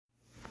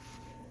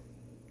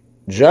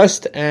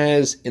Just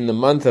as in the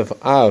month of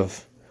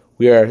Av,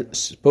 we are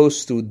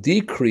supposed to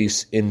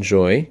decrease in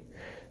joy,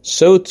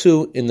 so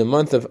too in the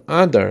month of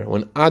Adar,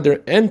 when Adar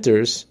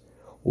enters,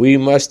 we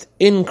must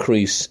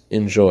increase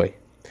in joy.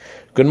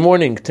 Good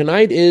morning.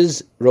 Tonight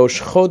is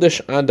Rosh Chodesh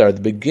Adar,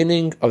 the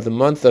beginning of the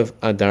month of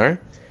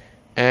Adar,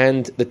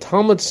 and the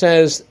Talmud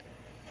says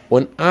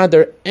when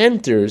Adar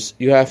enters,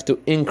 you have to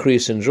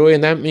increase in joy,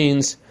 and that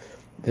means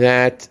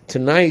that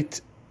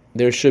tonight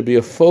there should be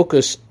a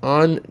focus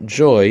on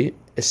joy,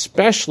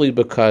 especially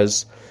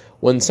because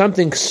when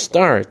something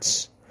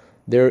starts,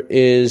 there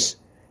is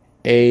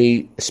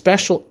a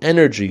special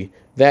energy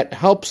that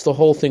helps the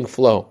whole thing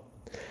flow.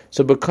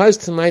 So because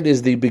tonight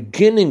is the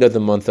beginning of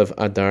the month of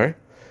Adar,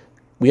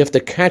 we have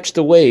to catch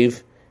the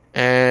wave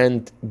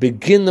and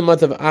begin the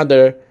month of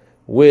Adar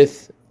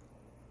with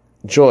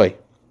joy.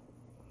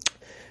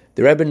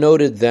 The Rebbe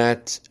noted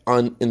that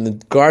in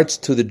regards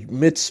to the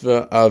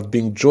mitzvah of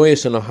being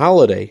joyous on a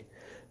holiday,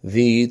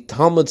 the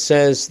Talmud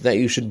says that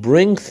you should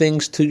bring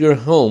things to your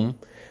home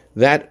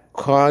that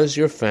cause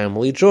your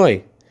family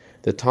joy.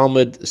 The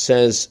Talmud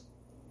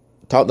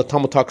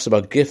talks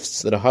about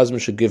gifts that a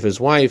husband should give his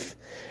wife,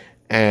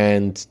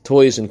 and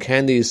toys and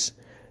candies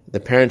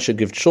the parents should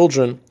give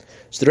children.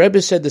 So the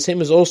Rebbe said the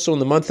same is also in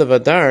the month of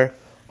Adar.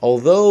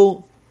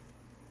 Although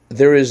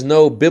there is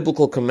no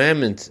biblical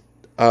commandment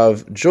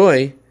of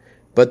joy,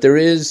 but there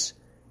is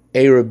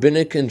a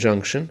rabbinic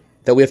injunction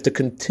that we have to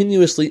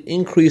continuously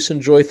increase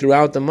in joy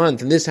throughout the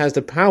month. And this has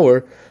the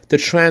power to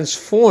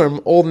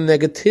transform all the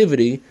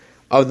negativity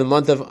of the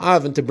month of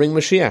Av and to bring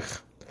Mashiach.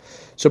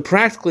 So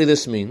practically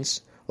this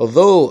means,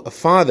 although a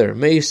father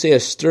may say a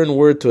stern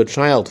word to a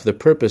child for the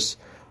purpose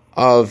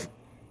of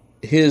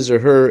his or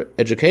her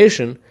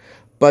education,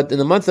 but in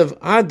the month of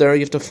Adar, you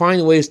have to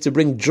find ways to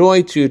bring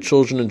joy to your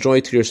children and joy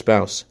to your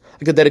spouse.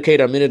 I could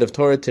dedicate our minute of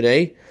Torah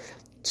today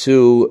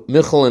to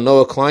Michal and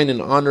Noah Klein in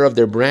honor of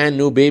their brand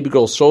new baby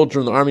girl soldier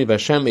in the army of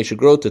Hashem. They should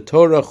grow to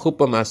Torah,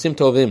 Chuppah, Maasim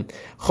Tovim.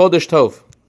 Chodesh Tov.